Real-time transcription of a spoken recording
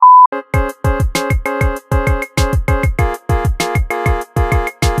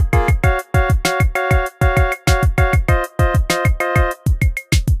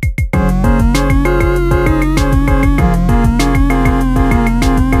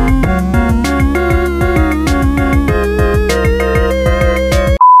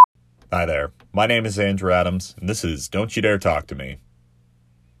My name is Andrew Adams, and this is Don't You Dare Talk to Me.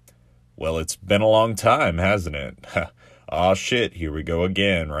 Well, it's been a long time, hasn't it? Aw, shit, here we go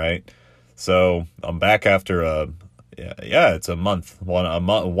again, right? So, I'm back after it's a month,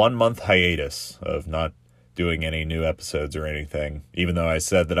 one month hiatus of not doing any new episodes or anything, even though I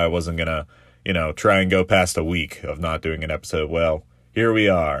said that I wasn't gonna, try and go past a week of not doing an episode. Well, here we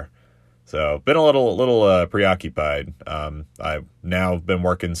are. So, been a little preoccupied. I've now been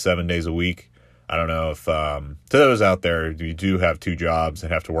working 7 days a week. I don't know if, to those out there, you do have two jobs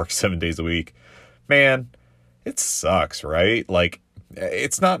and have to work 7 days a week. Man, it sucks, right? Like,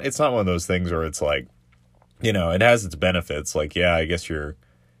 it's not one of those things where it's like, it has its benefits. Like, yeah, I guess you're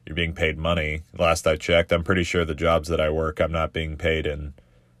being paid money. Last I checked, I'm pretty sure the jobs that I work, I'm not being paid in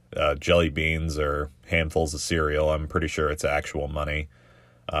jelly beans or handfuls of cereal. I'm pretty sure it's actual money.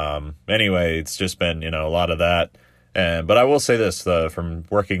 Anyway, it's just been, a lot of that. But I will say this, from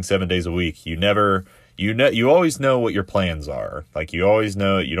working 7 days a week, you always know what your plans are. Like, you always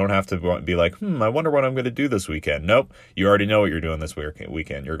know, you don't have to be like, I wonder what I'm going to do this weekend. Nope. You already know what you're doing this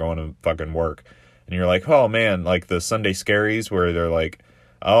weekend. You're going to fucking work. And you're like, oh man, like the Sunday scaries where they're like,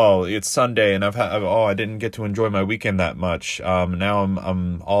 oh, it's Sunday and I didn't get to enjoy my weekend that much. Now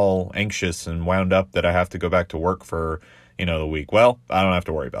I'm all anxious and wound up that I have to go back to work for, the week. Well, I don't have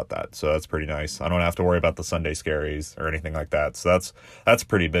to worry about that. So that's pretty nice. I don't have to worry about the Sunday scaries or anything like that. So that's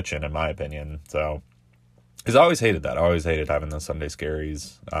pretty bitchin' in my opinion. So, because I always hated that. I always hated having the Sunday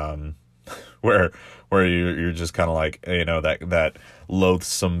scaries, where you're just kind of like, that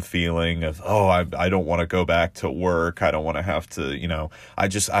loathsome feeling of, oh, I don't want to go back to work. I don't want to have to,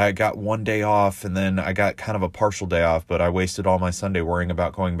 I got one day off and then I got kind of a partial day off, but I wasted all my Sunday worrying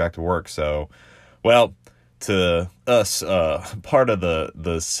about going back to work. So, well, to us, part of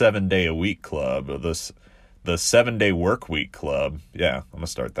the 7 day a week club, or the 7 day work week club. Yeah, I'm gonna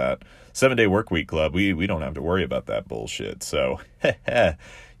start that 7 day work week club. We don't have to worry about that bullshit. So,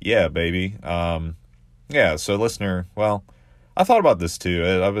 yeah, baby. Yeah. So, listener, well, I thought about this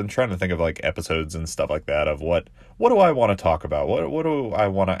too. I've been trying to think of like episodes and stuff like that of what do I want to talk about? What do I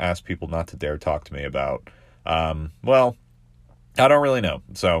want to ask people not to dare talk to me about? Well, I don't really know.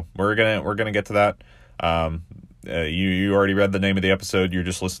 So we're gonna get to that. You already read the name of the episode. You're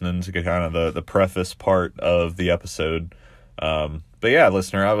just listening to kind of the preface part of the episode. But yeah,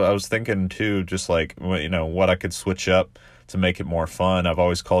 listener, I was thinking too, just like, what I could switch up to make it more fun. I've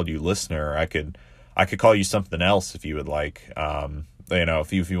always called you listener. I could call you something else if you would like.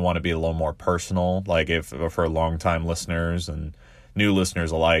 If you want to be a little more personal, like if for long-time listeners and new listeners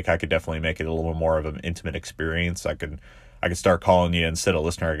alike, I could definitely make it a little more of an intimate experience. I could start calling you, instead of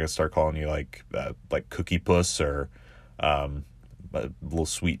listener, I could start calling you like Cookie Puss or a little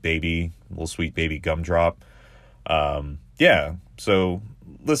sweet baby gumdrop. Yeah. So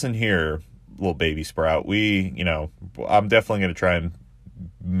listen here, little baby sprout. I'm definitely going to try and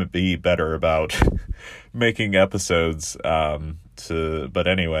be better about making episodes. But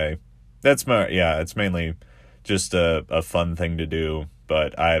anyway, it's mainly just a fun thing to do.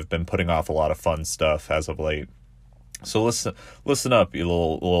 But I've been putting off a lot of fun stuff as of late. So listen up, you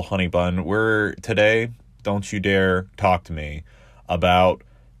little honey bun. Today, don't you dare talk to me about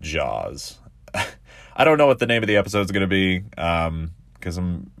Jaws. I don't know what the name of the episode is going to be, because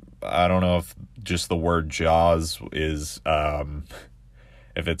I don't know if just the word Jaws is,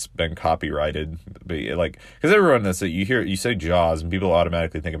 if it's been copyrighted, but because everyone you say Jaws and people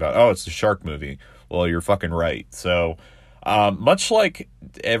automatically think about, oh, it's a shark movie. Well, you're fucking right. So, much like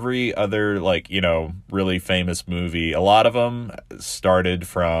every other, really famous movie, a lot of them started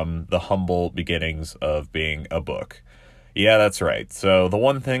from the humble beginnings of being a book. Yeah, that's right. So the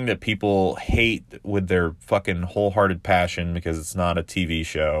one thing that people hate with their fucking wholehearted passion, because it's not a TV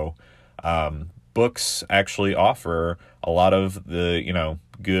show, books actually offer a lot of the,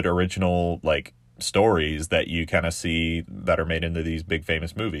 good original, stories that you kind of see that are made into these big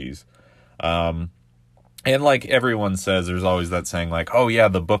famous movies. And like everyone says, there's always that saying like, oh yeah,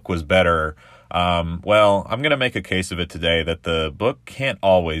 the book was better. Well, I'm going to make a case of it today that the book can't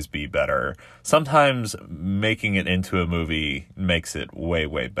always be better. Sometimes making it into a movie makes it way,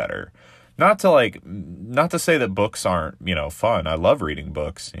 way better. Not to say that books aren't, fun. I love reading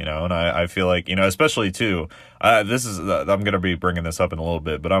books, and I feel like, especially too, I'm going to be bringing this up in a little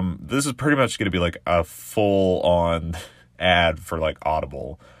bit, but this is pretty much going to be like a full on ad for like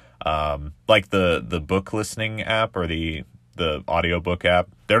Audible. Like the book listening app or the audiobook app,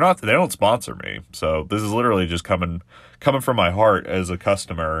 they don't sponsor me. So this is literally just coming from my heart as a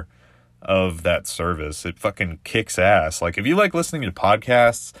customer. of that service. It fucking kicks ass. Like, if you like listening to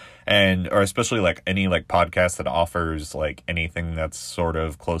podcasts, or especially like any like podcast that offers like anything that's sort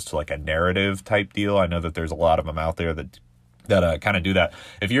of close to like a narrative type deal, I know that there's a lot of them out there that kind of do that.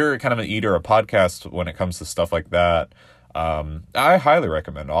 If you're kind of an eater of podcast when it comes to stuff like that, I highly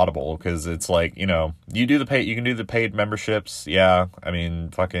recommend Audible, because it's like, you can do the paid memberships. Yeah. I mean,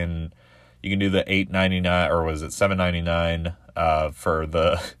 fucking, you can do the $8.99, or was it $7.99, for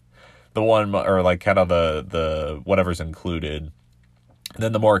the one, or like kind of the whatever's included. And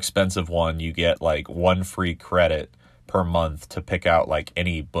then the more expensive one, you get like one free credit per month to pick out like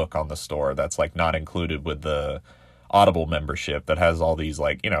any book on the store that's like not included with the Audible membership, that has all these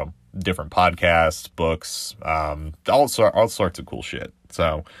like, different podcasts, books, all sorts of cool shit.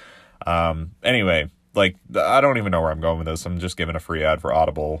 So, anyway, like, I don't even know where I'm going with this. I'm just giving a free ad for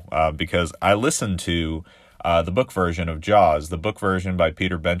Audible, because I listened to, the book version of Jaws, the book version by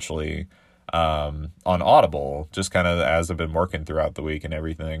Peter Benchley, on Audible, just kind of as I've been working throughout the week and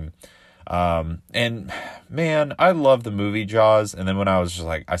everything. And man, I love the movie Jaws. And then when I was just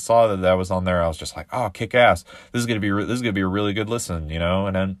like, I saw that was on there, I was just like, oh, kick ass. This is going to be a really good listen,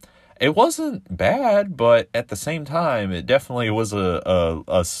 and then it wasn't bad, but at the same time, it definitely was a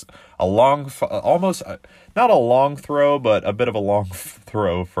long, almost not a long throw, but a bit of a long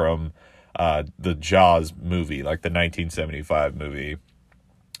throw from, the Jaws movie, like the 1975 movie.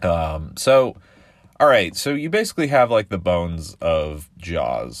 So, all right. So you basically have like the bones of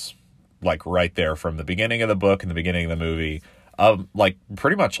Jaws, like right there from the beginning of the book and the beginning of the movie, like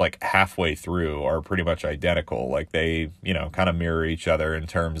pretty much like halfway through are pretty much identical. Like they, kind of mirror each other in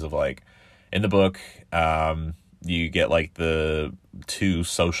terms of like in the book, you get like the two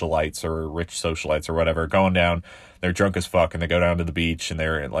socialites or rich socialites or whatever going down. They're drunk as fuck and they go down to the beach and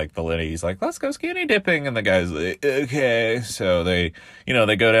they're like, the lady's like, let's go skinny dipping. And the guy's like, okay. So they,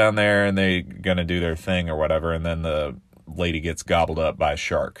 they go down there and they gonna do their thing or whatever. And then the lady gets gobbled up by a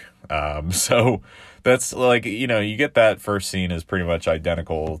shark. So that's like, you get that first scene is pretty much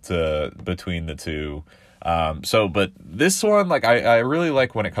identical to between the two. But this one, like, I really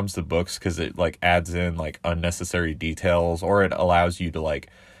like when it comes to books, because it like adds in like unnecessary details, or it allows you to like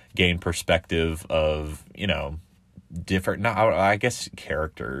gain perspective of, different, I guess,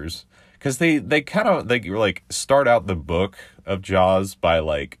 characters. Because they like start out the book of Jaws by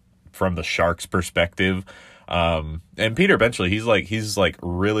like from the shark's perspective. And Peter Benchley, he's like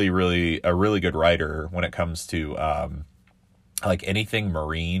really, really a really good writer when it comes to, like anything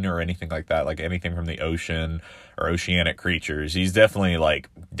marine or anything like that, like anything from the ocean or oceanic creatures. He's definitely like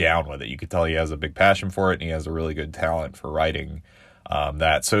down with it. You could tell he has a big passion for it, and he has a really good talent for writing,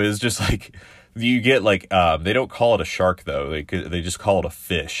 that. So it's just like, you get like, they don't call it a shark though. They just call it a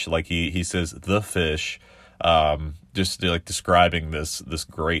fish. Like he says the fish, just like describing this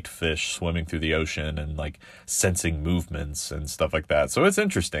great fish swimming through the ocean and like sensing movements and stuff like that. So it's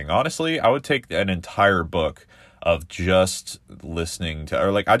interesting. Honestly, I would take an entire book of just listening to,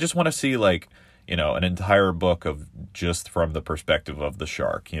 or like, I just want to see like, an entire book of just from the perspective of the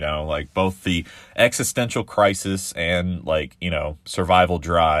shark, like both the existential crisis and like, survival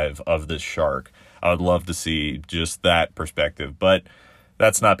drive of this shark. I would love to see just that perspective, but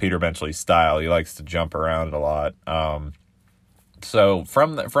that's not Peter Benchley's style. He likes to jump around a lot. So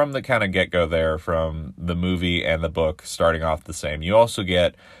from the kind of get-go there, from the movie and the book starting off the same, you also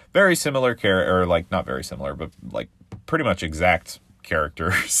get very similar or like not very similar, but like pretty much exact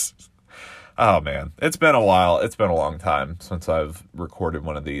characters. Oh man, it's been a while. It's been a long time since I've recorded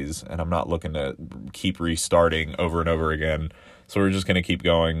one of these, and I'm not looking to keep restarting over and over again. So we're just going to keep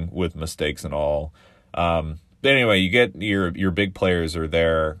going with mistakes and all. But anyway, you get your big players are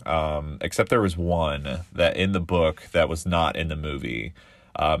there, except there was one that in the book that was not in the movie.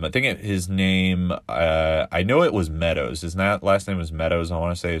 I think his name, I know it was Meadows. His last name was Meadows. I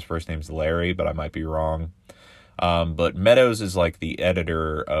want to say his first name's Larry, but I might be wrong. But Meadows is like the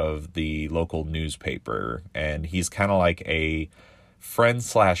editor of the local newspaper, and he's kind of like a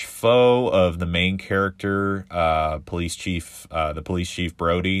friend/foe of the main character, the police chief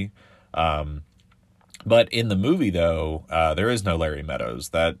Brody. But in the movie, though, there is no Larry Meadows.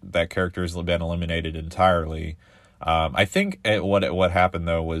 That character has been eliminated entirely. I think what happened,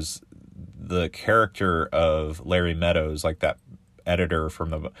 though, was the character of Larry Meadows, like that editor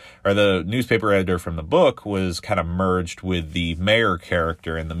the newspaper editor from the book, was kind of merged with the mayor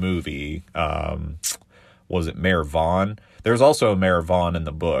character in the movie. Was it Mayor Vaughn? There's also a Mayor Vaughn in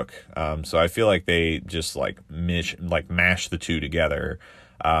the book. So I feel like they just like mash the two together,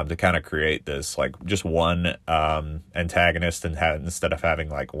 to kind of create this like just one antagonist, and instead of having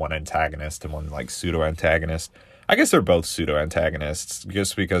like one antagonist and one like pseudo antagonist. I guess they're both pseudo antagonists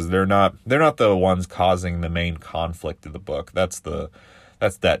just because they're not the ones causing the main conflict of the book. That's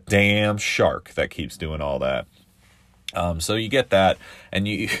that damn shark that keeps doing all that. So you get that, and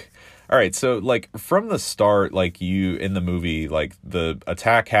you all right, so like from the start, like you in the movie, like the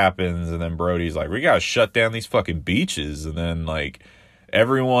attack happens and then Brody's like, we gotta shut down these fucking beaches, and then like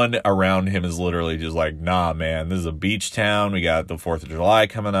everyone around him is literally just like, nah man, this is a beach town, we got the 4th of July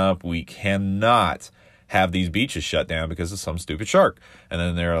coming up, we cannot have these beaches shut down because of some stupid shark.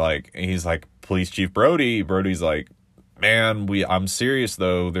 And then he's like, Police Chief Brody's like, man, I'm serious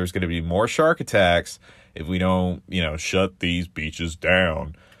though, there's gonna be more shark attacks if we don't, shut these beaches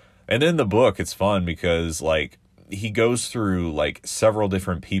down. And in the book, it's fun because, like, he goes through, like, several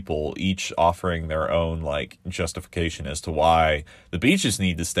different people, each offering their own, like, justification as to why the beaches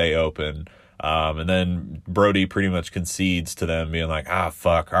need to stay open. And then Brody pretty much concedes to them, being like,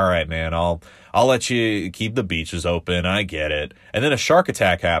 fuck, all right, man, I'll let you keep the beaches open, I get it. And then a shark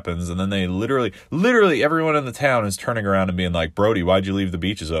attack happens, and then they literally everyone in the town is turning around and being like, Brody, why'd you leave the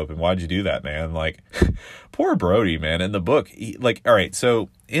beaches open? Why'd you do that, man? Like, poor Brody, man. In the book, all right, so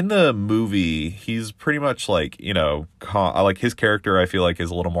in the movie, he's pretty much like, like his character, I feel like, is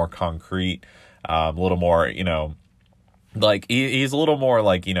a little more concrete, a little more, like he's a little more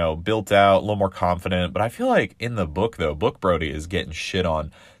like, built out, a little more confident. But I feel like in the book though, Brody is getting shit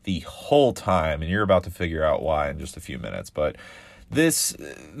on the whole time, and you're about to figure out why in just a few minutes. But this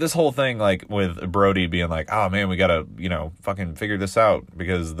whole thing, like with Brody being like, oh man, we gotta, fucking figure this out,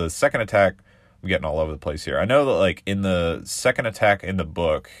 because the second attack, I'm getting all over the place here. I know that like in the second attack in the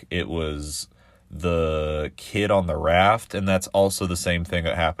book, it was the kid on the raft, and that's also the same thing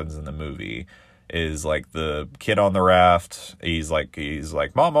that happens in the movie. Is like the kid on the raft, he's like,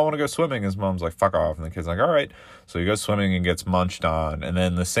 Mom, I want to go swimming. His mom's like, fuck off. And the kid's like, all right. So he goes swimming and gets munched on. And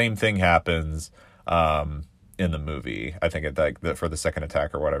then the same thing happens in the movie, I think, for the second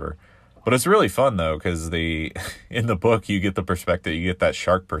attack or whatever. But it's really fun though, because in the book you get that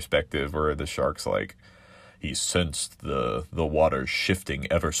shark perspective, where the shark's like, he sensed the water shifting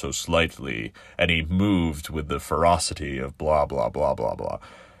ever so slightly, and he moved with the ferocity of blah blah blah blah blah.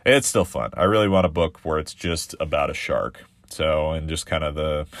 It's still fun. I really want a book where it's just about a shark. So, and just kind of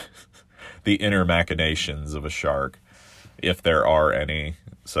the inner machinations of a shark, if there are any.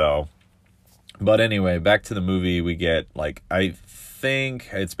 So, but anyway, back to the movie. We get, like, I think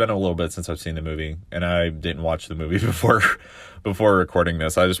it's been a little bit since I've seen the movie, and I didn't watch the movie before recording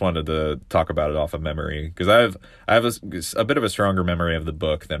this. I just wanted to talk about it off of memory, because I have a bit of a stronger memory of the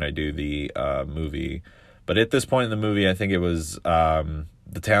book than I do the movie. But at this point in the movie, I think it was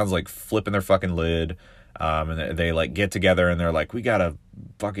the town's like flipping their fucking lid, and they like get together and they're like, we gotta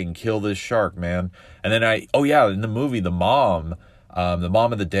fucking kill this shark, man. And then in the movie, the mom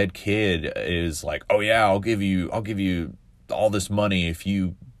of the dead kid is like, oh yeah, I'll give you all this money if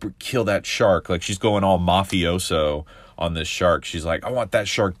you kill that shark. Like, she's going all mafioso on this shark. She's like, I want that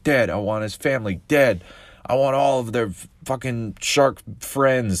shark dead. I want his family dead. I want all of their fucking shark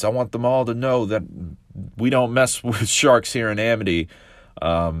friends. I want them all to know that we don't mess with sharks here in Amity.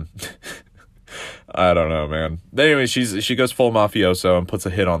 I don't know, man. Anyway, she goes full mafioso and puts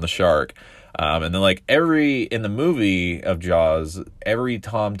a hit on the shark. And then like in the movie of Jaws, every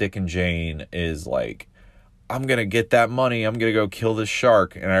Tom, Dick, and Jane is like, I'm gonna get that money. I'm gonna go kill this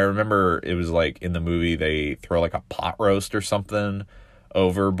shark. And I remember it was like in the movie, they throw like a pot roast or something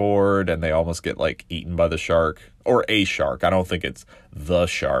overboard, and they almost get like eaten by the shark, or a shark. I don't think it's the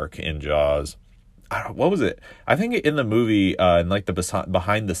shark in Jaws. What was it? I think in the movie, in like the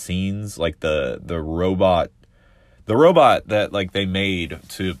behind the scenes, like the robot that like they made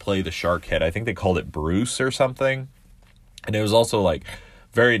to play the shark head, I think they called it Bruce or something. And it was also like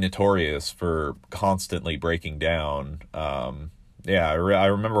very notorious for constantly breaking down. I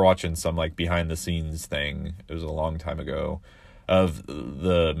remember watching some like behind the scenes thing. It was a long time ago, of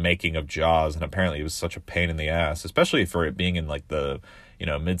the making of Jaws, and apparently it was such a pain in the ass, especially for it being in like the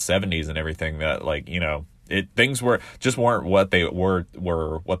mid 70s and everything, that like things weren't what they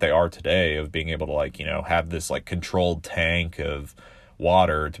what they are today, of being able to like have this like controlled tank of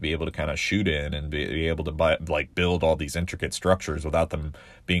water to be able to kind of shoot in and be able to build all these intricate structures without them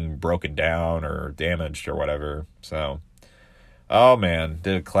being broken down or damaged or whatever. So, oh man,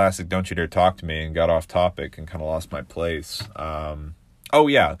 did a classic Don't You Dare Talk to Me and got off topic and kind of lost my place. Oh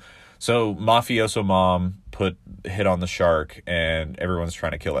yeah, so mafioso mom put hit on the shark, and everyone's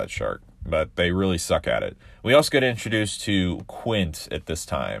trying to kill that shark, but they really suck at it. We also get introduced to Quint at this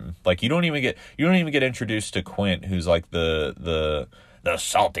time. Like, you don't even get introduced to Quint, who's like the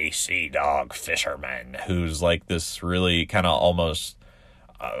salty sea dog fisherman, who's like this really kind of almost,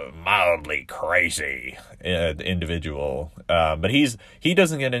 mildly crazy individual. But he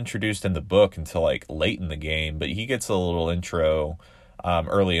doesn't get introduced in the book until like late in the game, but he gets a little intro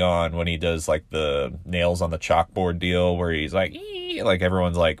early on when he does like the nails on the chalkboard deal where he's like, "Ee!" Like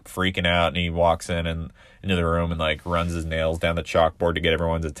everyone's like freaking out, and he walks in and into the room and like runs his nails down the chalkboard to get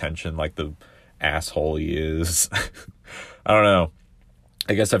everyone's attention, like the asshole he is. I don't know.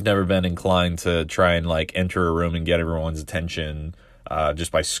 I guess I've never been inclined to try and like enter a room and get everyone's attention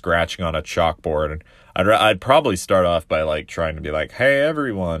just by scratching on a chalkboard. I'd probably start off by like trying to be like, "Hey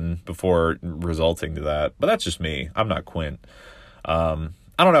everyone," before resulting to that. But that's just me. I'm not Quint.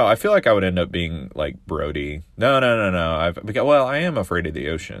 I don't know. I feel like I would end up being like Brody. No. I am afraid of the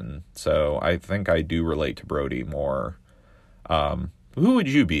ocean, so I think I do relate to Brody more. Who would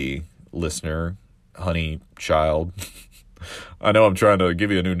you be, listener, honey, child? I know I'm trying to give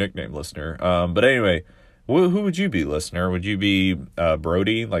you a new nickname, listener. But anyway, who would you be, listener? Would you be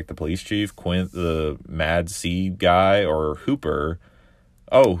Brody, like the police chief, Quint, the mad sea guy, or Hooper?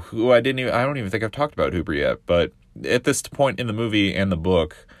 Oh, who I don't even think I've talked about Hooper yet, but at this point in the movie and the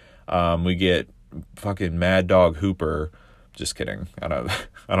book, we get fucking Mad Dog Hooper. Just kidding. I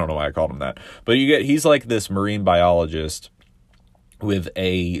don't know why I called him that. But he's like this marine biologist with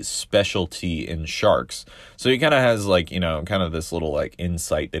a specialty in sharks. So he kind of has like, kind of this little like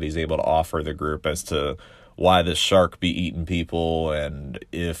insight that he's able to offer the group as to why this shark be eating people and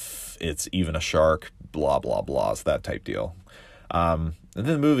if it's even a shark, blah, blah, blah. It's that type deal. And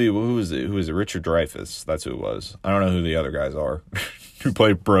then the movie, who was it? Richard Dreyfuss. That's who it was. I don't know who the other guys are who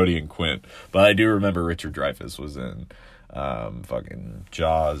played Brody and Quint, but I do remember Richard Dreyfuss was in fucking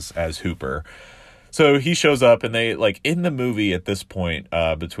Jaws as Hooper. So he shows up, and they like in the movie at this point,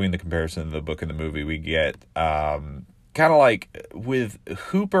 between the comparison of the book and the movie, we get kind of like with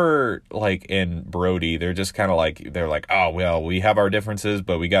Hooper like and Brody, they're just kind of like oh well, we have our differences,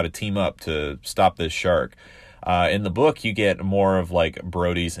 but we got to team up to stop this shark. In the book, you get more of like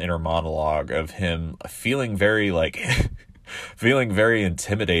Brody's inner monologue of him feeling very like feeling very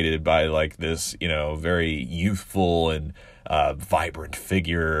intimidated by like this, very youthful and vibrant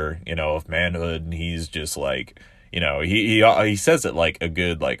figure, of manhood. And he's just like, he says it like a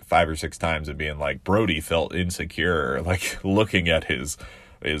good like 5 or 6 times and being like, Brody felt insecure, like looking at his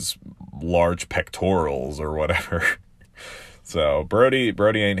large pectorals or whatever. So Brody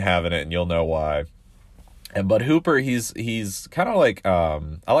ain't having it, and you'll know why. But Hooper, he's kind of like,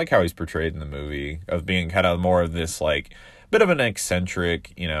 I like how he's portrayed in the movie of being kind of more of this like bit of an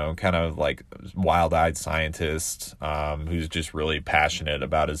eccentric, kind of like wild-eyed scientist who's just really passionate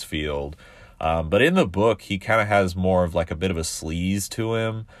about his field. But in the book, he kind of has more of like a bit of a sleaze to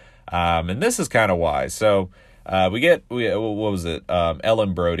him. And this is kind of why. So what was it?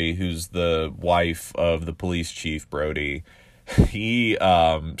 Ellen Brody, who's the wife of the police chief Brody. We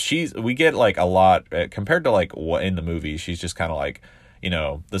get like a lot compared to like what in the movie. She's just kind of like,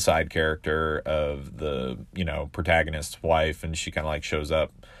 the side character of the, protagonist's wife, and she kind of like shows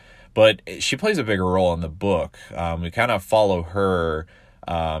up, but she plays a bigger role in the book. We kind of follow her.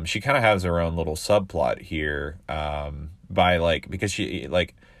 She kind of has her own little subplot here, because she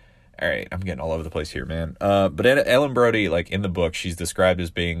like, all right, I'm getting all over the place here, man. But Ellen Brody, like in the book, she's described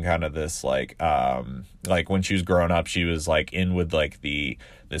as being kind of this like when she was growing up, she was like in with like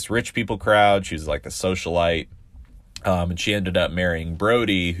this rich people crowd. She was like the socialite. And she ended up marrying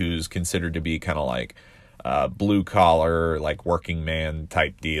Brody, who's considered to be kind of like blue collar, like working man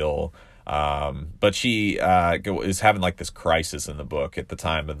type deal. But she is having like this crisis in the book at the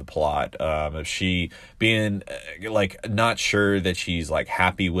time of the plot of she being like not sure that she's like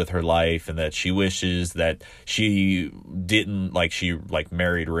happy with her life, and that she wishes that she didn't like she like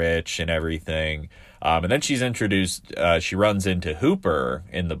married rich and everything. And then she's introduced, she runs into Hooper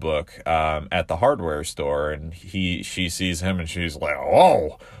in the book at the hardware store, and she sees him and she's like,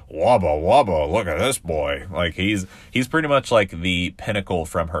 "Oh, wabba wabba, look at this boy." Like he's pretty much like the pinnacle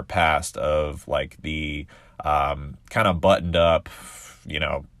from her past of like the kind of buttoned up,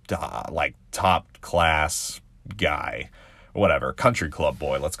 like top class guy, whatever, country club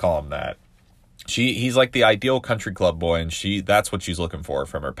boy, let's call him that. He's like the ideal country club boy, and that's what she's looking for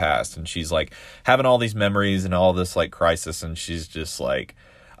from her past. And she's like having all these memories and all this like crisis, and she's just like,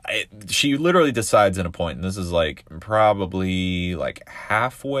 she literally decides in a point, and this is like probably like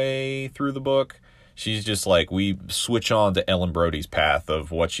halfway through the book, she's just like, we switch on to Ellen Brody's path of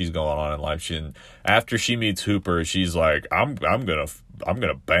what she's going on in life. After she meets Hooper, she's like, I'm gonna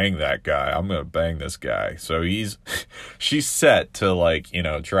bang that guy. I'm gonna bang this guy. So she's set to like,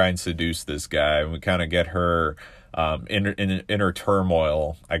 try and seduce this guy. And we kind of get her inner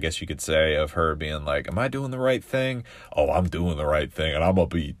turmoil, I guess you could say, of her being like, am I doing the right thing? Oh, I'm doing the right thing, and I'm gonna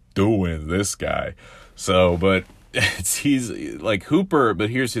be doing this guy. So, but he's like Hooper, but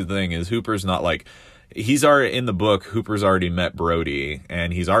here's the thing is Hooper's not like, he's already in the book. Hooper's already met Brody,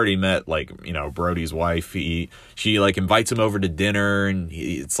 and he's already met like, you know, Brody's wife. She like invites him over to dinner, and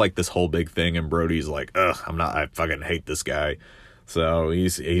it's like this whole big thing. And Brody's like, ugh, I fucking hate this guy. So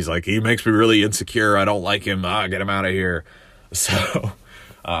he's like, he makes me really insecure. I don't like him. Get him out of here. So,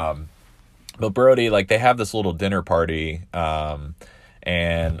 but Brody, like, they have this little dinner party,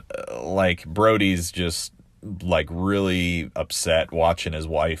 and like Brody's just like really upset watching his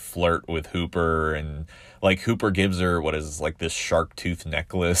wife flirt with Hooper, and like Hooper gives her what is like this shark tooth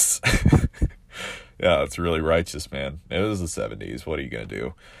necklace. Yeah, it's really righteous, man. It was the 70s. What are you gonna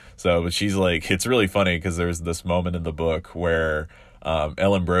do? So, but she's like, it's really funny because there's this moment in the book where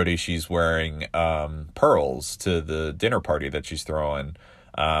Ellen Brody, she's wearing pearls to the dinner party that she's throwing,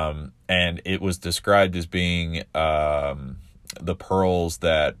 and it was described as being the pearls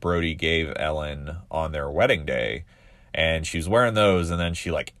that Brody gave Ellen on their wedding day. And she was wearing those, and then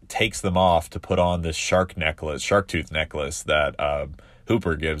she like takes them off to put on this shark tooth necklace that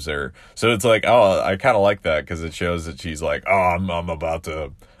Hooper gives her. So it's like, oh, I kind of like that because it shows that she's like, oh,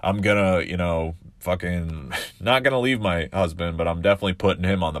 I'm gonna, you know, fucking not gonna leave my husband, but I'm definitely putting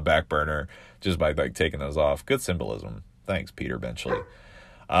him on the back burner just by like taking those off. Good symbolism. Thanks, Peter Benchley.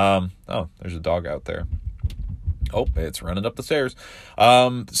 Oh, there's a dog out there. Oh, it's running up the stairs.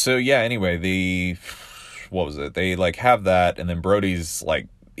 So yeah, anyway, what was it? They like have that, and then Brody's like,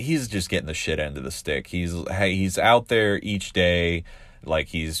 he's just getting the shit end of the stick. He's out there each day, like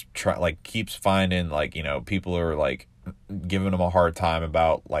he's keeps finding, like, you know, people are like giving him a hard time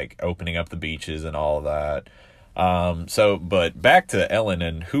about like opening up the beaches and all of that. So, but back to Ellen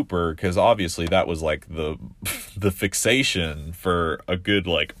and Hooper, because obviously that was like the fixation for a good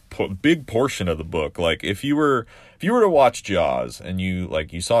like big portion of the book. Like if you were to watch Jaws and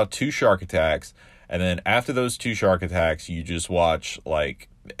you saw 2 shark attacks, and then after those 2 shark attacks you just watch like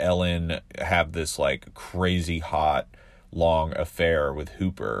Ellen have this like crazy hot long affair with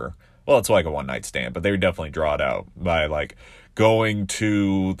Hooper. Well, it's like a one night stand, but they would definitely draw it out by like going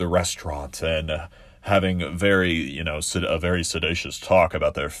to the restaurant and having a very sedacious talk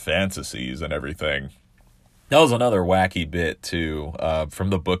about their fantasies and everything. That was another wacky bit too, from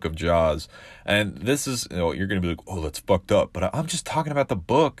the book of Jaws. And this is, you know, you're gonna be like, oh, that's fucked up, but I'm just talking about the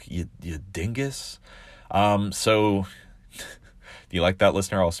book, you dingus. So do you like that,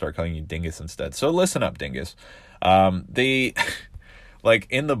 listener? I'll start calling you dingus instead. So listen up, dingus. They like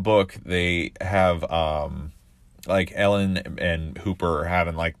in the book they have like Ellen and Hooper are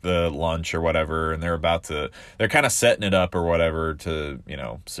having like the lunch or whatever, and they're kind of setting it up or whatever to, you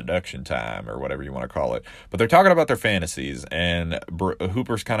know, seduction time or whatever you want to call it. But they're talking about their fantasies, and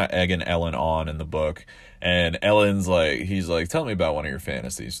Hooper's kind of egging Ellen on in the book. And Ellen's like, he's like, tell me about one of your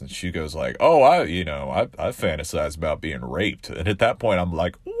fantasies. And she goes like, oh, I fantasize about being raped. And at that point I'm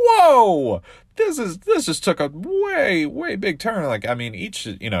like, whoa, this just took a way big turn. Like, I mean,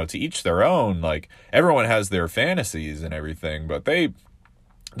 to each their own. Like, everyone has their fantasies and everything, but they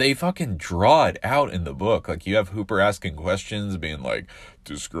fucking draw it out in the book. Like, you have Hooper asking questions, being like,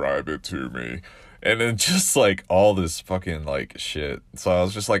 describe it to me. And then just like all this fucking like shit. So I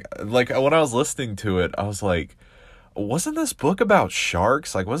was just like when I was listening to it, I was like, wasn't this book about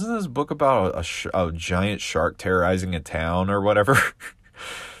sharks? Like, wasn't this book about a giant shark terrorizing a town or whatever?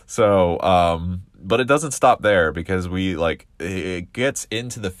 So, but it doesn't stop there, because it gets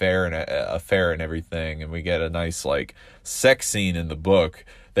into the affair and everything, and we get a nice like sex scene in the book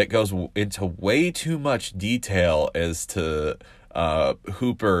that goes into way too much detail as to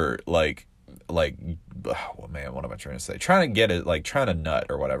Hooper oh man, what am I trying to say? Trying to get it, like trying to nut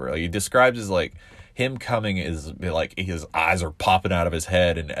or whatever. Like, he describes as like him coming is like his eyes are popping out of his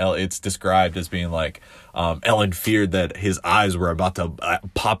head, and it's described as being like Ellen feared that his eyes were about to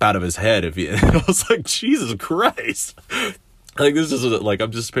pop out of his head if he. And I was like, Jesus Christ! Like, this is like,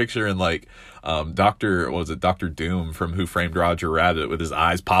 I'm just picturing like Dr. Doom from Who Framed Roger Rabbit with his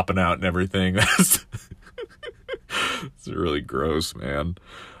eyes popping out and everything. It's really gross, man.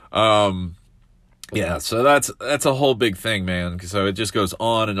 Yeah, so that's a whole big thing, man. So it just goes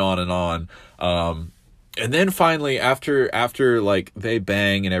on and on and on. And then finally, after like they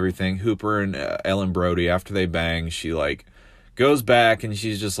bang and everything, Hooper and Ellen Brody, after they bang, she like goes back and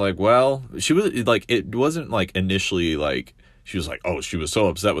she's just like, well, she was like, it wasn't like initially like she was like, oh, she was so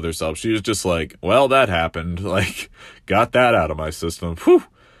upset with herself. She was just like, well, that happened. Like, got that out of my system. Whew.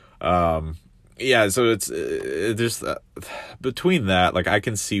 Yeah, so it's just between that, like, I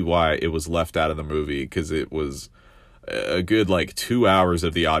can see why it was left out of the movie, because it was a good like 2 hours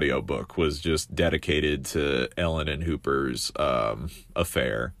of the audiobook was just dedicated to Ellen and Hooper's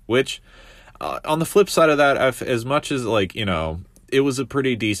affair, which on the flip side of that, as much as like, you know, it was a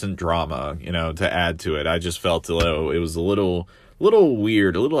pretty decent drama, you know, to add to it, I just felt it was a little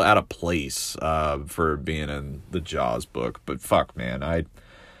weird, a little out of place for being in the Jaws book. But fuck, man, I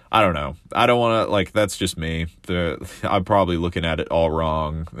don't know. I don't want to, like, that's just me. I'm probably looking at it all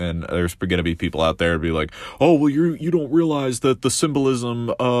wrong, and there's going to be people out there to be like, oh, well, you don't realize that the symbolism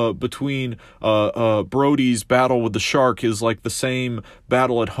between Brody's battle with the shark is like the same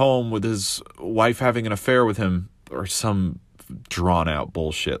battle at home with his wife having an affair with him, or some drawn-out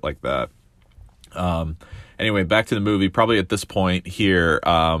bullshit like that. Anyway, back to the movie. Probably at this point here,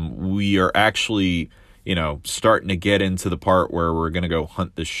 we are actually, you know, starting to get into the part where we're going to go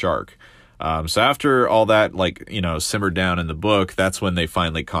hunt this shark. So after all that, like, you know, simmered down in the book, that's when they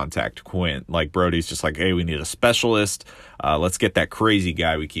finally contact Quint. Like, Brody's just like, hey, we need a specialist. Let's get that crazy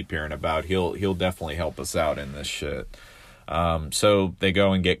guy we keep hearing about. He'll definitely help us out in this shit. So they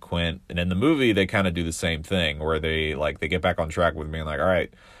go and get Quint. And in the movie, they kind of do the same thing where they get back on track with being like, all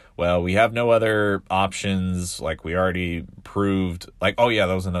right, well, we have no other options. Like, we already proved, like, oh yeah,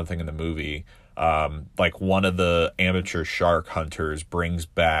 that was another thing in the movie. Like, one of the amateur shark hunters brings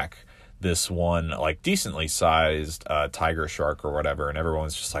back this one, like, decently sized tiger shark or whatever, and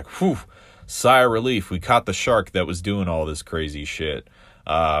everyone's just like, whew, sigh of relief, we caught the shark that was doing all this crazy shit.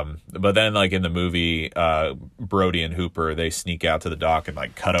 But then, like, in the movie, Brody and Hooper, they sneak out to the dock and,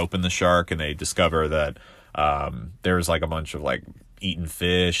 like, cut open the shark, and they discover that there's, like, a bunch of, like, eaten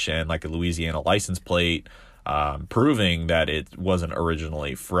fish and, like, a Louisiana license plate, proving that it wasn't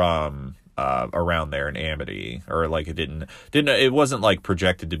originally from around there in Amity, or like it wasn't like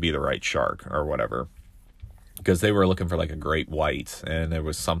projected to be the right shark or whatever, because they were looking for like a great white, and there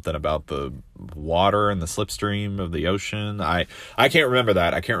was something about the water and the slipstream of the ocean. I can't remember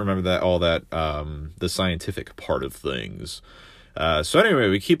that. I can't remember that all that the scientific part of things. So anyway,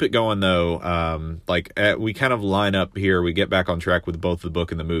 we keep it going though. We kind of line up here. We get back on track with both the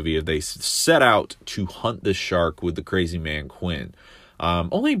book and the movie. They set out to hunt this shark with the crazy man Quint.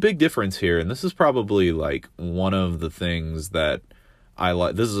 Only big difference here, and this is probably like one of the things that I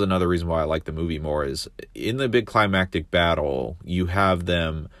like. This is another reason why I like the movie more, is in the big climactic battle, you have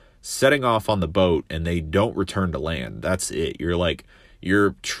them setting off on the boat and they don't return to land. That's it.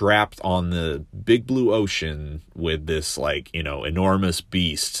 You're trapped on the big blue ocean with this, like, you know, enormous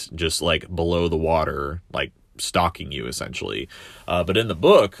beast just like below the water, like stalking you essentially. But in the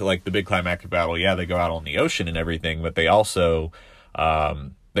book, like the big climactic battle, yeah, they go out on the ocean and everything, but they also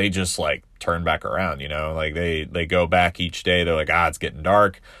they just like turn back around, you know, like they go back each day. They're like, it's getting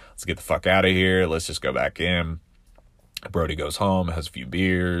dark, let's get the fuck out of here, let's just go back in. Brody goes home, has a few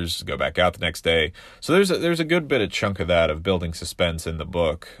beers, go back out the next day. So there's a good bit of chunk of that, of building suspense in the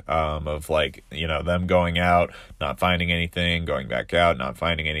book, of like, you know, them going out, not finding anything, going back out, not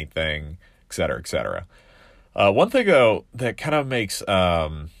finding anything, etc., etc. One thing though that kind of makes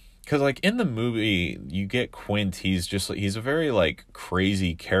because, like, in the movie, you get Quint, he's a very, like,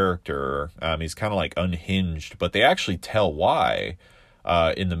 crazy character. He's kind of, like, unhinged, but they actually tell why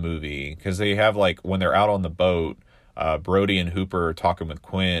in the movie, because they have, like, when they're out on the boat, Brody and Hooper are talking with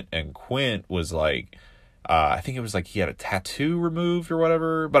Quint, and Quint was, like, I think it was, like, he had a tattoo removed or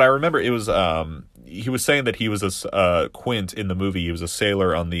whatever, but I remember it was, he was saying that he was Quint in the movie, he was a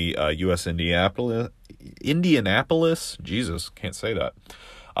sailor on the U.S. Indianapolis, Jesus, can't say that,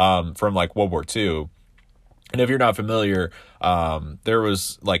 from like World War II. And if you're not familiar, there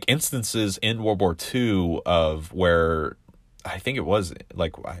was like instances in World War II of where, I think it was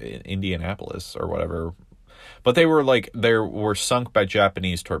like Indianapolis or whatever, but they were sunk by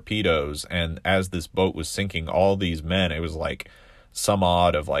Japanese torpedoes, and as this boat was sinking, all these men, it was like some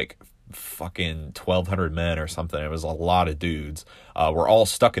odd of like fucking 1,200 men or something, it was a lot of dudes, were all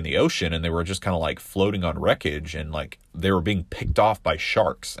stuck in the ocean, and they were just kind of like floating on wreckage, and like they were being picked off by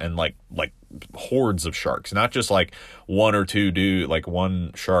sharks, and like hordes of sharks, not just like one or two like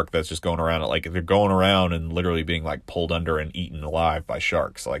one shark that's just going around, like they're going around and literally being like pulled under and eaten alive by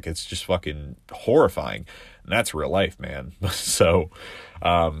sharks. Like, it's just fucking horrifying, and that's real life, man. So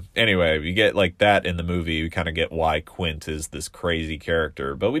anyway, we get like that in the movie. We kind of get why Quint is this crazy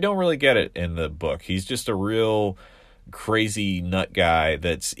character, but we don't really get it in the book. He's just a real crazy nut guy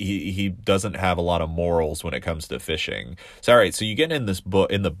that's he doesn't have a lot of morals when it comes to fishing. So all right, so you get in this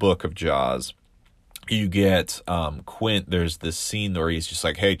book, in the book of Jaws, you get Quint, there's this scene where he's just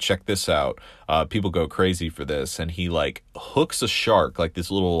like, hey, check this out, people go crazy for this, and he like hooks a shark, like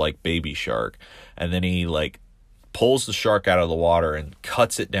this little like baby shark, and then he like pulls the shark out of the water and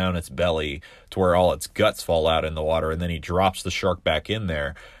cuts it down its belly to where all its guts fall out in the water, and then he drops the shark back in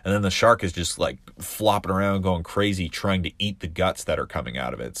there, and then the shark is just like flopping around going crazy trying to eat the guts that are coming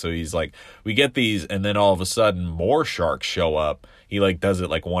out of it. So he's like, we get these, and then all of a sudden more sharks show up. He like does it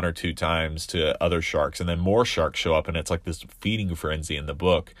like 1 or 2 times to other sharks, and then more sharks show up, and it's like this feeding frenzy in the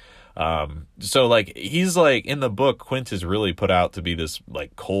book. So like he's like, in the book, Quint is really put out to be this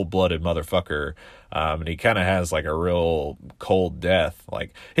like cold-blooded motherfucker, and he kind of has like a real cold death.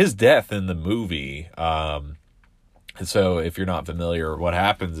 Like his death in the movie, so if you're not familiar, what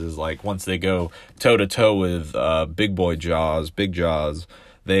happens is like once they go toe to toe with Big Jaws,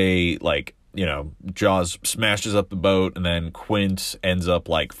 they like, you know, Jaws smashes up the boat, and then Quint ends up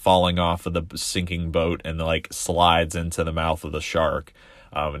like falling off of the sinking boat and like slides into the mouth of the shark.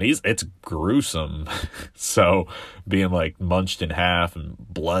 And it's gruesome. So being like munched in half and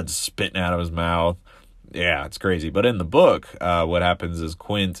blood spitting out of his mouth. Yeah, it's crazy. But in the book, what happens is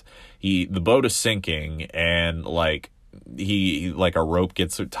Quint, the boat is sinking, and like he like a rope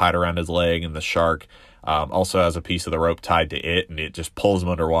gets tied around his leg, and the shark also has a piece of the rope tied to it, and it just pulls him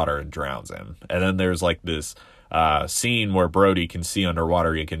underwater and drowns him. And then there's like this scene where Brody can see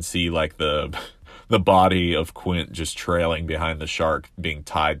underwater. You can see like the body of Quint just trailing behind the shark, being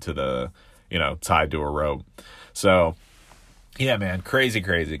tied to tied to a rope. So yeah, man, crazy.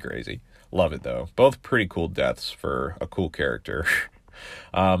 Love it though. Both pretty cool deaths for a cool character.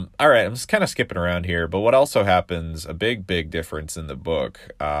 All right, I'm just kind of skipping around here, but what also happens, a big difference in the book.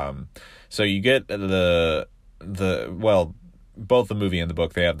 So you get both the movie and the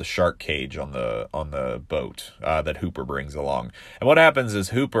book, they have the shark cage on the boat that Hooper brings along. And what happens is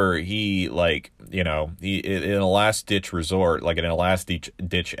Hooper, he like, you know, in a last ditch resort, like in a last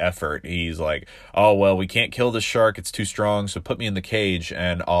ditch effort, he's like, oh well, we can't kill this shark, it's too strong, so put me in the cage,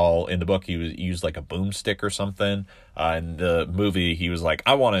 and in the book he used like a boomstick or something. In the movie he was like,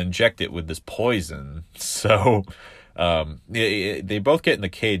 I want to inject it with this poison. So they both get in the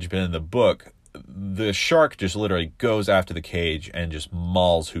cage, but in the book the shark just literally goes after the cage and just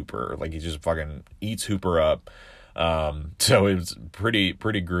mauls Hooper. Like he just fucking eats Hooper up. So it was pretty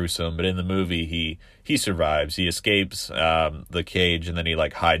gruesome, but in the movie he survives. He escapes the cage, and then he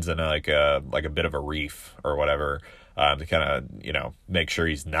like hides in like a bit of a reef or whatever, to kind of, you know, make sure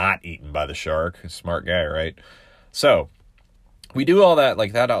he's not eaten by the shark. Smart guy, right? So we do all that,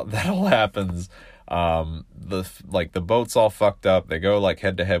 like that all happens. The boat's all fucked up. They go like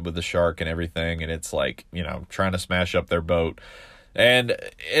head to head with the shark and everything, and it's like, you know, trying to smash up their boat. And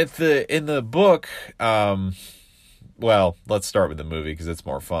in the book, well, let's start with the movie because it's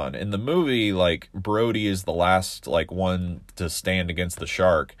more fun. In the movie, like Brody is the last like one to stand against the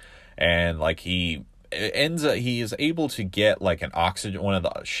shark, and like he is able to get like one of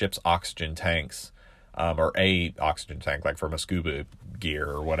the ship's oxygen tanks, or a oxygen tank, like from a scuba gear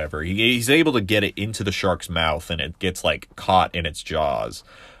or whatever. He's able to get it into the shark's mouth, and it gets like caught in its jaws.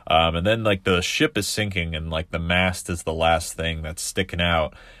 And then like the ship is sinking, and like the mast is the last thing that's sticking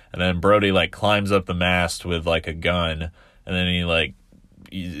out. And then Brody like climbs up the mast with like a gun, and then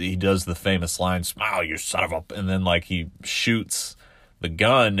he does the famous line, "Smile, you son of a," and then like he shoots the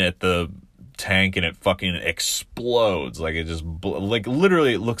gun at the tank, and it fucking explodes. Like it just like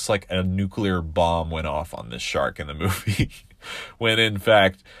literally it looks like a nuclear bomb went off on this shark in the movie. When in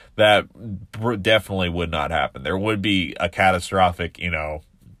fact that definitely would not happen. There would be a catastrophic, you know,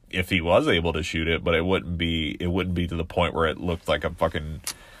 if he was able to shoot it, but it wouldn't be to the point where it looked like a fucking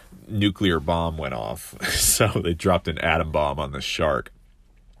nuclear bomb went off. So they dropped an atom bomb on the shark.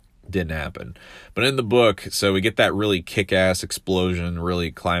 Didn't happen. But in the book, so we get that really kick-ass explosion,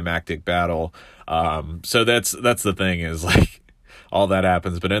 really climactic battle. So that's the thing, is like all that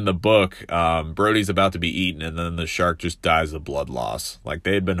happens. But in the book, Brody's about to be eaten, and then the shark just dies of blood loss. Like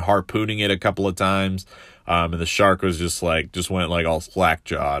they had been harpooning it a couple of times, and the shark was just went like all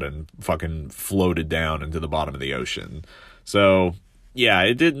slack-jawed and fucking floated down into the bottom of the ocean. So yeah,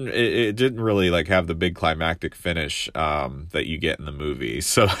 it didn't really like have the big climactic finish that you get in the movie.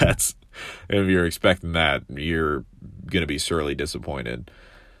 So that's, if you're expecting that, you're gonna be sorely disappointed.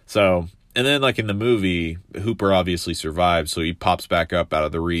 So, and then like in the movie, Hooper obviously survives, so he pops back up out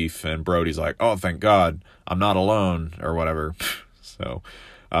of the reef, and Brody's like, "Oh, thank God, I'm not alone," or whatever. So,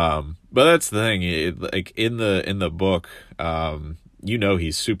 but that's the thing. Like in the book, you know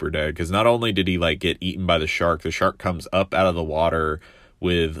he's super dead, because not only did he like get eaten by the shark comes up out of the water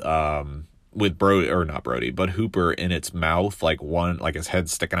with Brody, or not Brody, but Hooper in its mouth, like his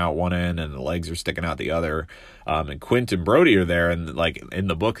head's sticking out one end and the legs are sticking out the other. And Quint and Brody are there, and like in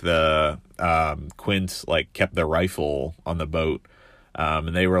the book, the Quint like kept the rifle on the boat,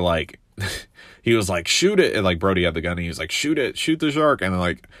 and they were like, he was like, "Shoot it," and like Brody had the gun, and he was like, "Shoot it, shoot the shark," and then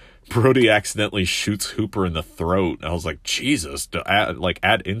like Brody accidentally shoots Hooper in the throat. I was like, Jesus,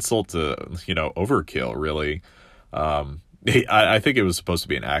 add insult to, overkill, really. I think it was supposed to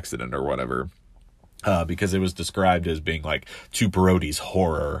be an accident or whatever, because it was described as being like, to Brody's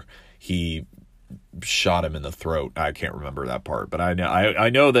horror, he shot him in the throat. I can't remember that part, but I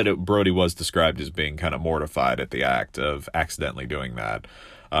know that Brody was described as being kind of mortified at the act of accidentally doing that.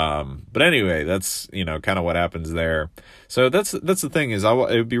 But anyway, that's, kind of what happens there. So that's the thing is, it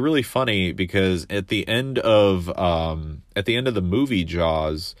would be really funny because at the end of the movie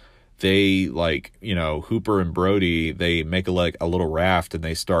Jaws, they Hooper and Brody, they make a little raft and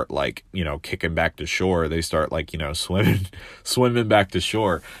they start kicking back to shore. They start swimming back to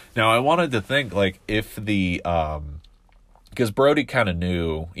shore. Now I wanted to think if the, because Brody kind of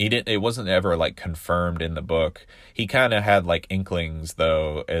knew, it wasn't ever confirmed in the book. He kind of had inklings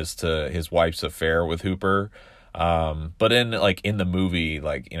though as to his wife's affair with Hooper. But in the movie,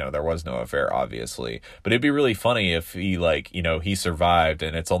 there was no affair, obviously, but it'd be really funny if he he survived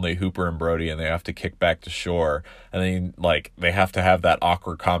and it's only Hooper and Brody and they have to kick back to shore and then they have to have that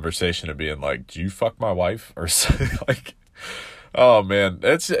awkward conversation of being do you fuck my wife or something oh man,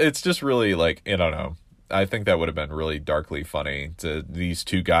 it's just really I don't know. I think that would have been really darkly funny to these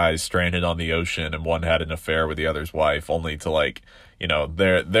two guys stranded on the ocean and one had an affair with the other's wife, only to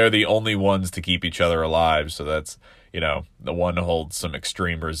they're the only ones to keep each other alive. So that's, the one holds some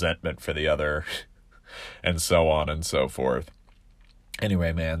extreme resentment for the other and so on and so forth.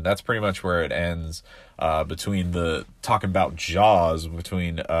 Anyway, man, that's pretty much where it ends, between talking about Jaws,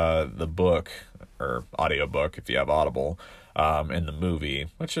 between the book or audiobook, if you have Audible, and the movie,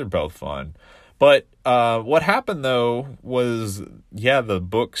 which are both fun. But what happened, though, was, the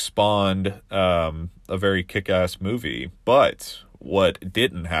book spawned a very kick-ass movie. But what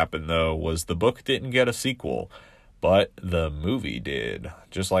didn't happen, though, was the book didn't get a sequel, but the movie did.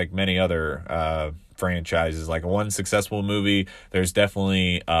 Just like many other franchises, one successful movie, there's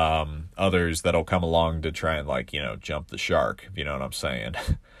definitely others that'll come along to try and, jump the shark, if you know what I'm saying.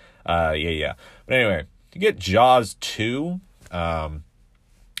 Yeah. But anyway, to get Jaws 2...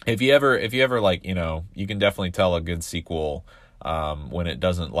 If you ever you can definitely tell a good sequel when it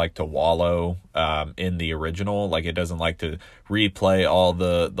doesn't like to wallow in the original, it doesn't like to replay all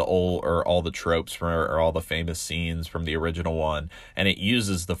the old or all the tropes or all the famous scenes from the original one, and it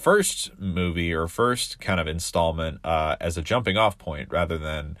uses the first movie or first kind of installment as a jumping off point rather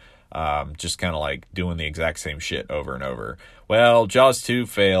than just kind of doing the exact same shit over and over. Well, Jaws 2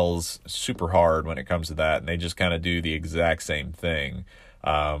 fails super hard when it comes to that, and they just kind of do the exact same thing.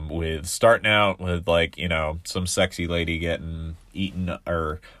 With starting out with some sexy lady getting eaten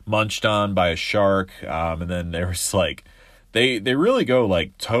or munched on by a shark, and then there's they really go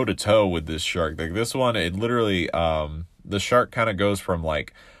toe to toe with this shark. This one, it literally the shark kind of goes from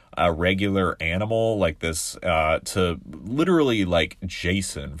a regular animal this to literally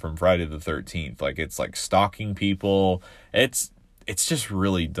Jason from Friday the 13th. It's stalking people. It's just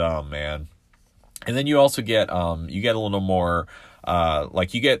really dumb, man. And then you also get you get a little more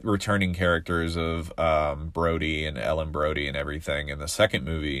you get returning characters of Brody and Ellen Brody and everything in the second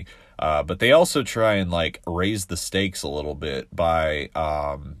movie, but they also try and raise the stakes a little bit by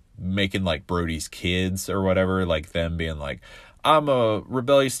making Brody's kids or whatever, them being I'm a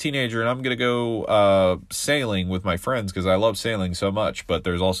rebellious teenager and I'm going to go sailing with my friends because I love sailing so much. But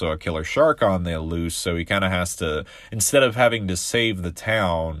there's also a killer shark on the loose. So he kind of has to, instead of having to save the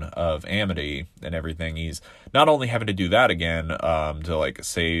town of Amity and everything, he's not only having to do that again to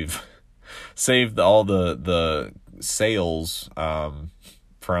save all the sails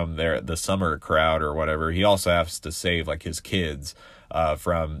from the summer crowd or whatever. He also has to save his kids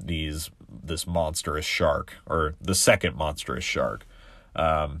from this monstrous shark, or the second monstrous shark.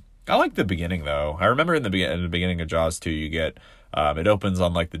 I like the beginning though. I remember in the beginning of Jaws 2, you get it opens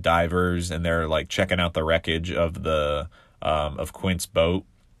on the divers and they're checking out the wreckage of the of Quint's boat.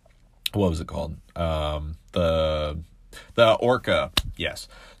 What was it called? The Orca. Yes.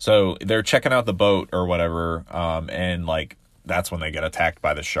 So they're checking out the boat or whatever, and that's when they get attacked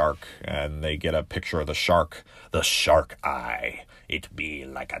by the shark, and they get a picture of the shark eye. It be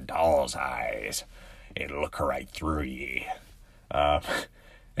like a doll's eyes. It look right through ye.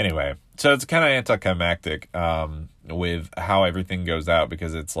 Anyway, so it's kind of anticlimactic with how everything goes out,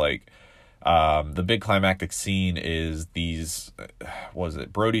 because it's the big climactic scene is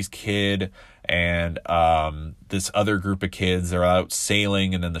Brody's kid and this other group of kids. They're out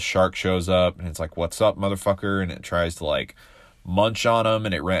sailing, and then the shark shows up, and it's what's up, motherfucker? And it tries to munch on them,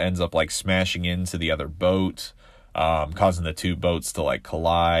 and it ends up smashing into the other boat, causing the two boats to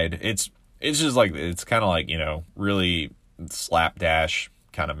collide. It's just it's kind of really slapdash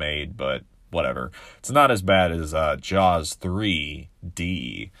kind of made, but whatever. It's not as bad as Jaws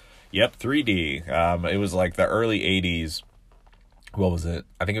 3D. Yep, 3D. It was like the early 80s. What was it?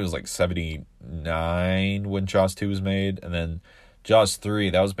 I think it was like 79 when Jaws 2 was made, and then Jaws 3,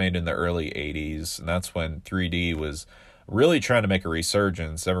 that was made in the early 80s, and that's when 3D was really trying to make a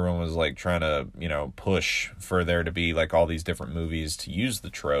resurgence. Everyone was like trying to, push for there to be like all these different movies to use the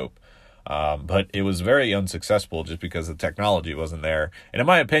trope. But it was very unsuccessful just because the technology wasn't there. And in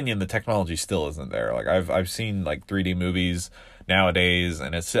my opinion, the technology still isn't there. Like I've seen like 3D movies nowadays,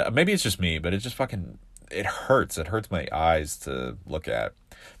 and maybe it's just me, but it just fucking, it hurts. It hurts my eyes to look at.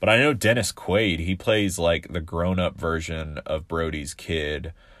 But I know Dennis Quaid, he plays like the grown-up version of Brody's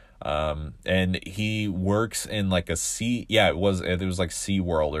kid. And he works in like it was like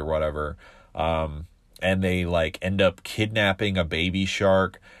SeaWorld or whatever. And they like end up kidnapping a baby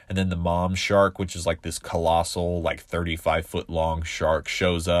shark, and then the mom shark, which is like this colossal, like 35-foot long shark,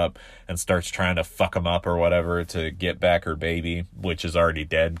 shows up and starts trying to fuck them up or whatever to get back her baby, which is already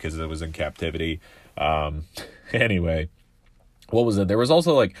dead because it was in captivity. Anyway, what was it? There was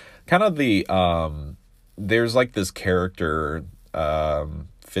also like kind of there's like this character,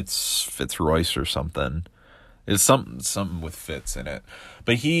 Fitzroyce or something. It's something with Fitz in it,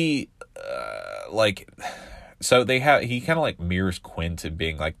 but he he kind of like mirrors Quint in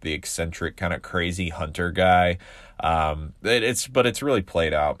being like the eccentric kind of crazy hunter guy. It's really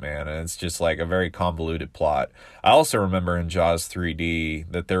played out, man, and it's just like a very convoluted plot. I also remember in Jaws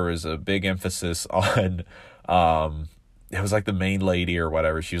 3D that there was a big emphasis on it was like the main lady or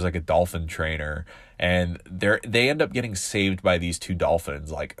whatever. She was like a dolphin trainer, and they end up getting saved by these two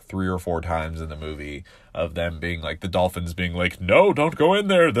dolphins like 3 or 4 times in the movie, of them being like, the dolphins being like, no, don't go in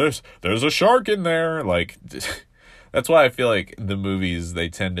there. There's a shark in there. Like, that's why I feel like the movies, they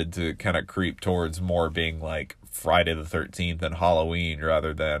tended to kind of creep towards more being like Friday the 13th and Halloween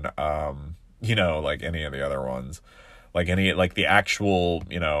rather than, like any of the other ones, like the actual,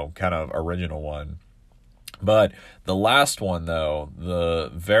 kind of original one. But the last one, though, the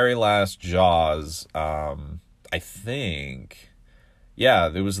very last Jaws, I think,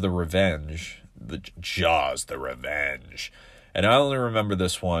 it was The Revenge. The Jaws, The Revenge. And I only remember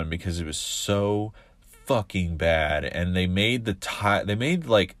this one because it was so fucking bad. And they made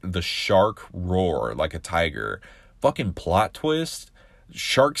like the shark roar like a tiger. Fucking plot twist.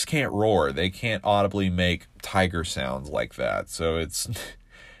 Sharks can't roar. They can't audibly make tiger sounds like that. So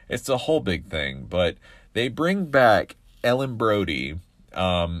it's a whole big thing. But they bring back Ellen Brody,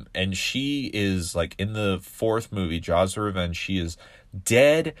 and she is like in the 4th movie, Jaws the Revenge. She is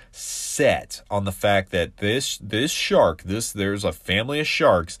dead set on the fact that this shark, there's a family of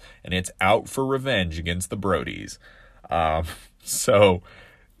sharks, and it's out for revenge against the Brodies. So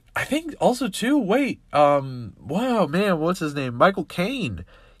I think also too, wow, man, what's his name? Michael Caine.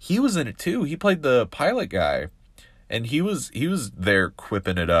 He was in it too. He played the pilot guy. And he was there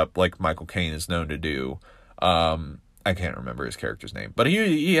quipping it up like Michael Caine is known to do. I can't remember his character's name, but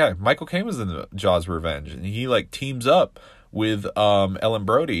Michael Caine was in the Jaws Revenge, and he like teams up with Ellen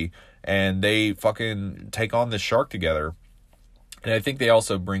Brody, and they fucking take on this shark together. And I think they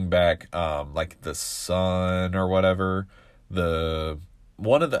also bring back like the son or whatever.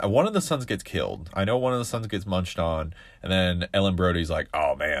 One of the sons gets killed. I know one of the sons gets munched on, and then Ellen Brody's like,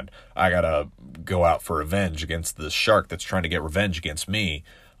 oh man, I gotta go out for revenge against the shark that's trying to get revenge against me.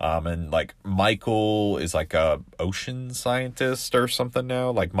 And like Michael is like a ocean scientist or something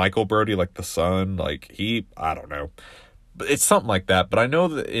now. Like Michael Brody, like the son, like I don't know. But it's something like that. But I know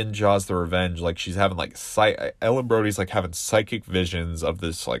that in Jaws the Revenge, like she's having like Ellen Brody's like having psychic visions of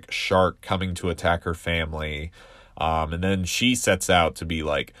this like shark coming to attack her family. And then she sets out to be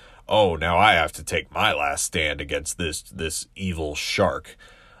like, oh, now I have to take my last stand against this evil shark.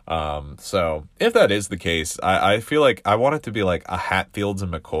 So if that is the case, I feel like I want it to be like a Hatfields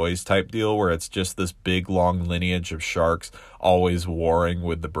and McCoys type deal, where it's just this big long lineage of sharks always warring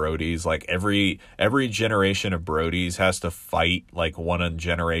with the Brodies. Like every generation of Brodies has to fight like one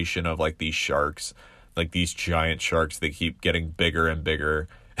generation of like these sharks, like these giant sharks. They keep getting bigger and bigger.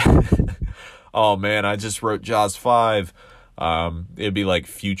 Oh man, I just wrote Jaws 5. It'd be like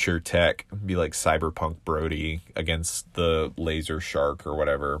future tech. It'd be like cyberpunk Brody against the laser shark or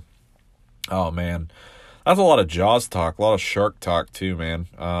whatever. Oh man, that's a lot of Jaws talk, a lot of shark talk too, man.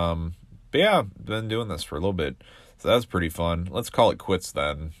 But yeah, been doing this for a little bit, so that's pretty fun. Let's call it quits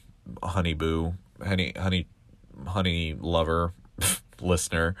then, honey boo, honey lover,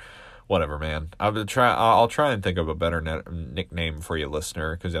 listener. Whatever, man. I'll try and think of a better nickname for you,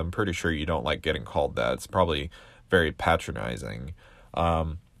 listener, because I'm pretty sure you don't like getting called that. It's probably very patronizing.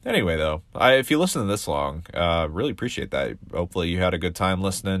 Anyway, though, if you listen to this long, really appreciate that. Hopefully you had a good time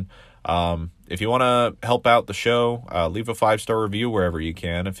listening. If you want to help out the show, leave a 5-star review wherever you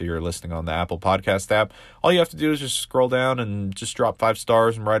can. If you're listening on the Apple Podcast app, all you have to do is just scroll down and just drop 5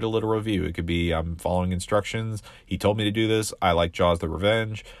 stars and write a little review. It could be, I'm following instructions. He told me to do this. I like Jaws the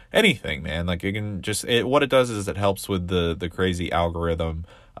Revenge. Anything, man. Like, you can just, what it does is it helps with the crazy algorithm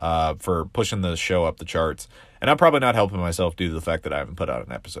for pushing the show up the charts. And I'm probably not helping myself due to the fact that I haven't put out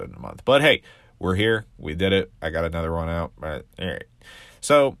an episode in a month. But hey, we're here. We did it. I got another one out. All right.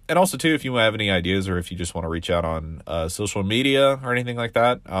 So, and also too, if you have any ideas or if you just want to reach out on social media or anything like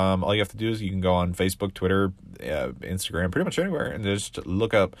that, all you have to do is you can go on Facebook, Twitter, Instagram, pretty much anywhere, and just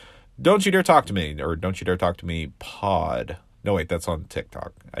look up Don't You Dare Talk to Me or Don't You Dare Talk to Me Pod. No, wait, that's on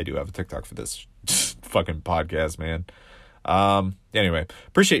TikTok. I do have a TikTok for this fucking podcast, man. Anyway,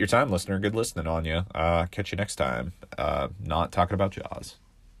 appreciate your time, listener. Good listening on you. Catch you next time. Not talking about Jaws.